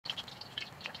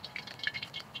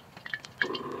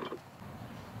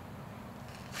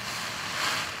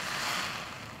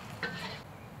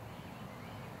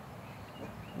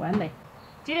完美。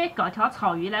今天搞条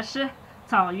草鱼来吃。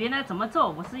草鱼呢怎么做？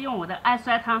我是用我的氨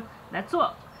酸汤来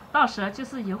做，到时候就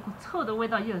是有股臭的味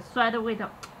道，又有酸的味道，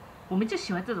我们就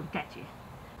喜欢这种感觉。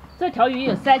这条鱼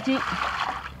有3斤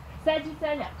，3斤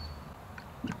3两。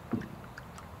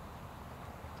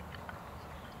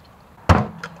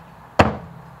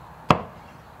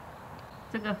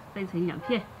这个分成2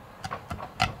片。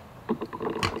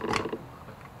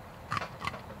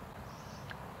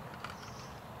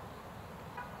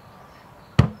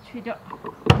去掉。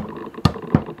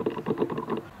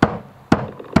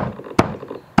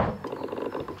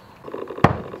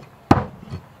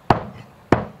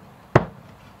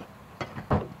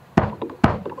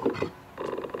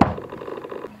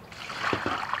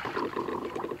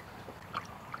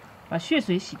把血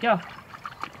水洗掉，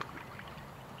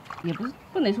也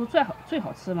不能说最好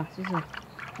吃嘛，就是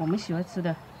我们喜欢吃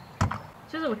的。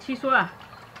就是我听说啊，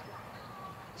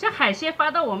像海鲜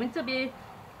发到我们这边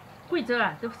贵州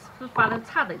啊，都是发的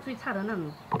最差的那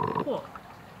种货，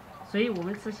所以我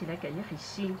们吃起来感觉很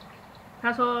腥。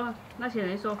他说那些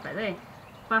人说，反正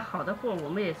发好的货，我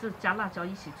们也是加辣椒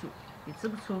一起煮，也吃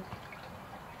不出，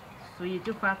所以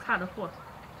就发差的货，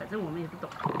反正我们也不懂，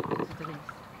就是这个意思。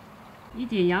一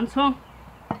点洋葱，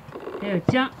还有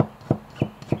姜，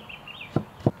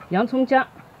洋葱姜，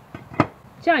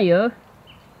酱油，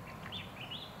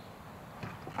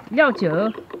料酒，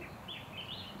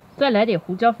再来点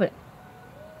胡椒粉，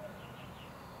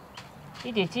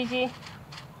一点鸡精，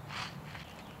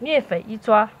面粉1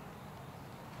抓，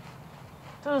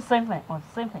这是生粉，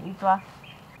生粉1抓，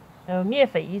面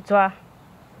粉1抓，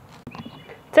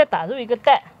再打入一个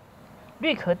蛋，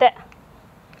绿壳蛋。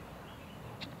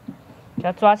给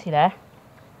它抓起来，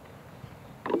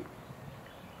给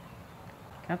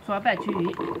它抓拌均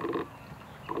匀。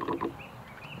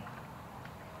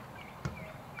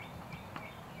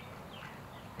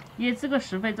腌制个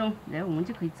10分钟，然后我们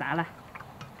就可以炸了。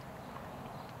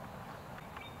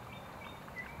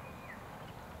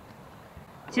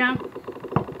姜、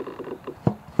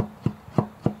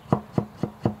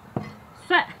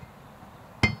蒜。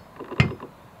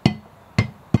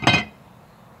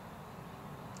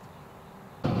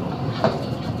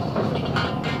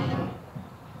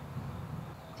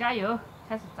加油，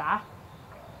开始炸，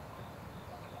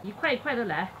一块一块的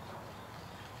来，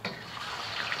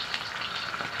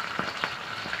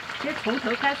先从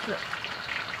头开始，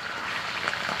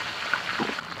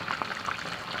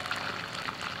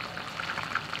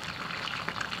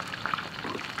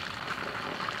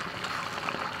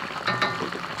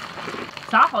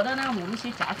炸好的呢，我们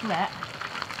先夹出来，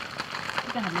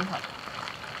这个还没好。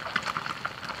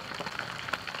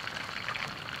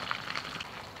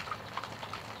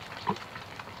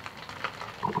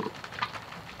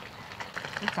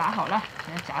炸好了，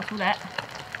给它夹出来，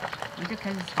我们就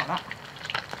开始炒了。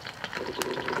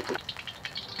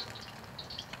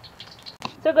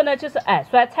这个呢就是矮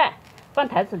酸菜，放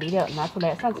坛子里了，拿出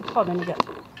来，上次泡的那个，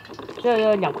这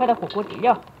要2块的火锅底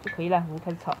料就可以了。我们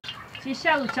开始炒，先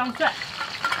下入姜蒜、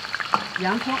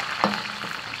洋葱，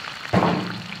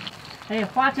还有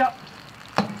花椒，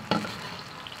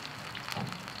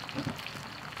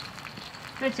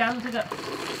再加入这个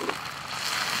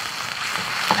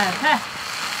矮菜。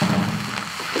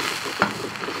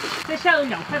再下入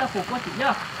2块的火锅底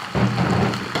料，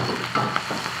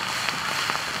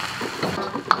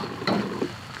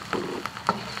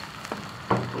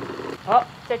好，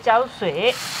再加入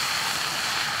水，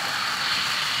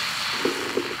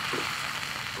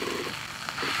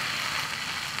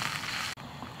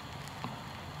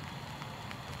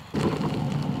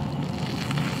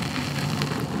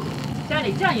加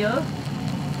点酱油，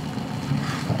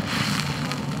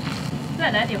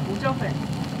再来点胡椒粉。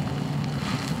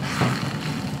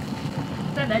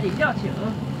再来点料酒，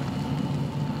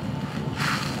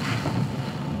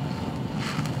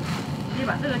先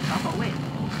把这个调好味，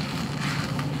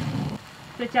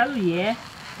再加入盐，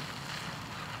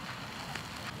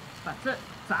把这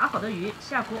炸好的鱼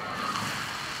下锅，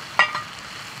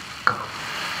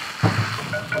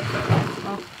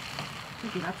好，再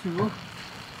给它煮。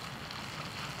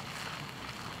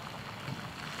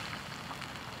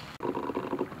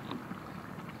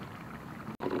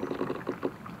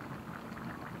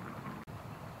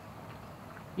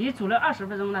已经煮了20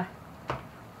分钟了，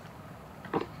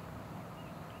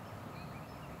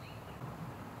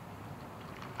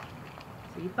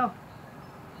这一倒，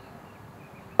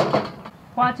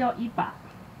花椒1把，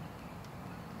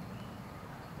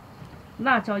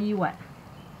辣椒1碗，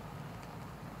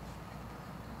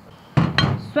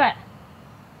蒜，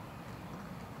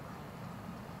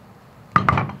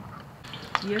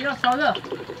油要烧热，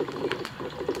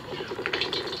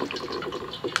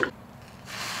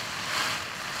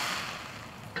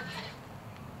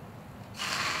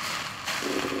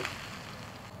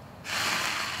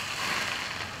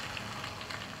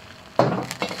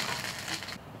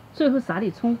最后撒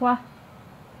点葱花，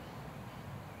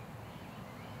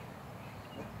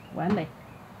完美。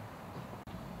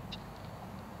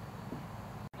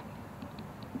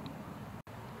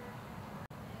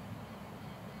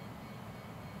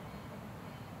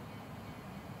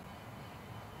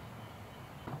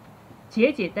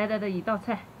简简单单的一道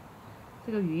菜，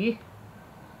这个鱼。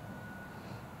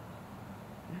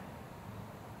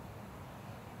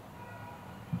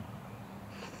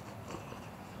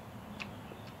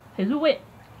很入味，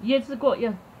腌制过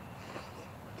要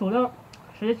煮了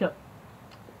10久。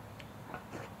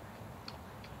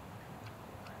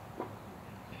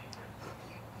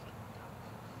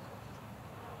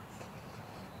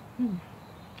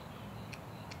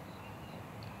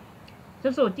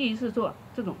这是我第一次做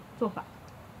这种做法。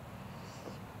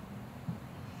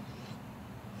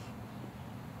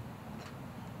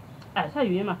菜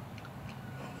鱼嘛，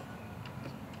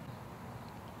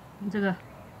这个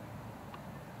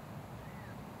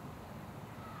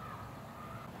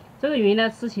鱼呢，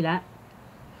吃起来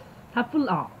它不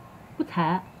老不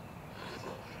柴。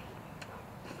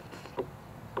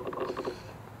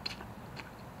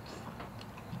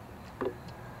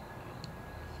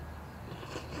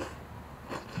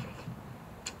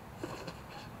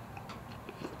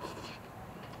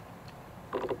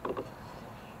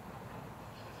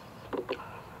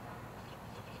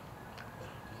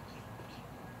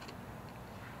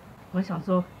我想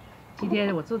说，今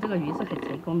天我做这个鱼是很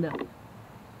成功的，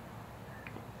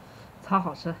超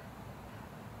好吃，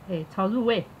哎，超入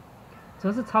味，主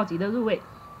要是超级的入味。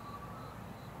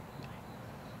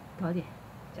倒点，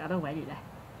夹到碗里来。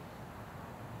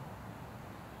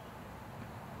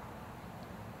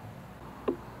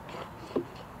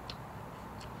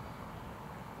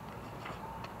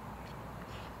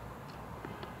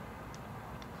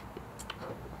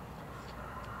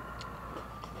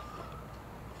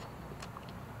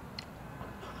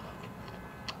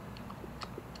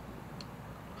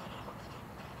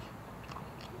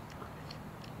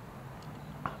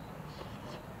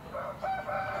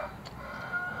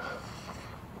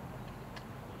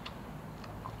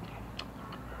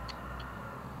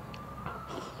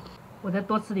我再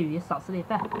多吃点鱼，少吃点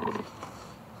饭。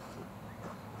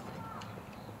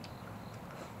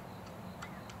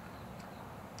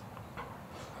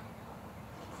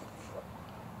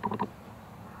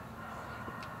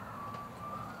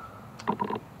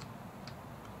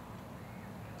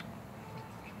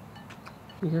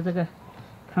你说这个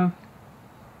汤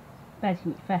拌起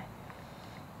米饭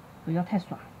不要太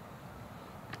爽，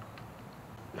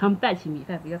汤拌起米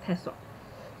饭不要太爽。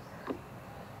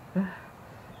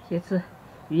先吃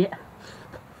鱼，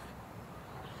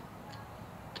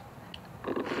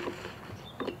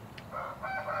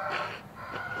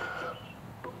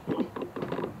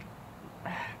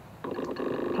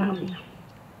放上去。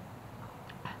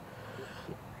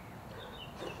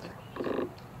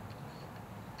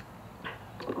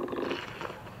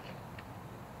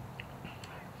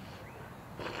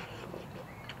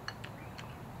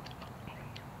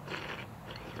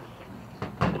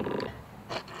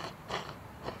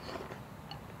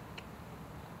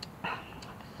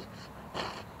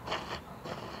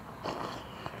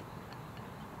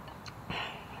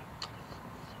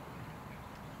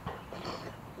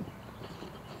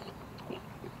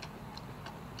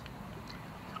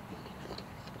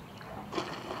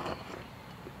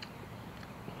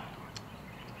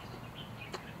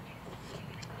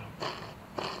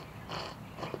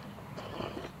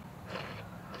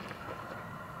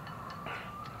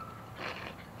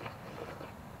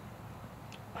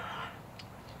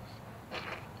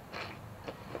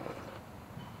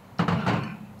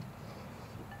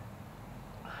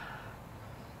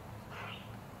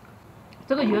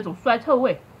这个有一种酸臭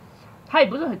味，它也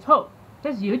不是很臭，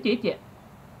但是有一点点，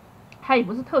它也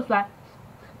不是特酸，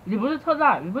也不是特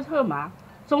辣，也不是特麻，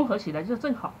综合起来就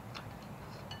正好。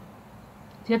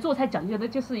其实做菜讲究的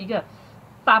就是一个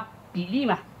大比例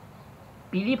嘛，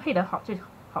比例配得好就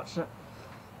好吃。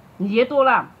你盐多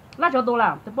了，辣椒多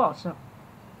了都不好吃，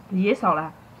你盐少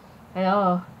了，还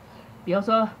有比如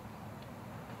说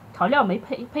调料没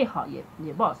配好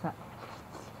也不好吃。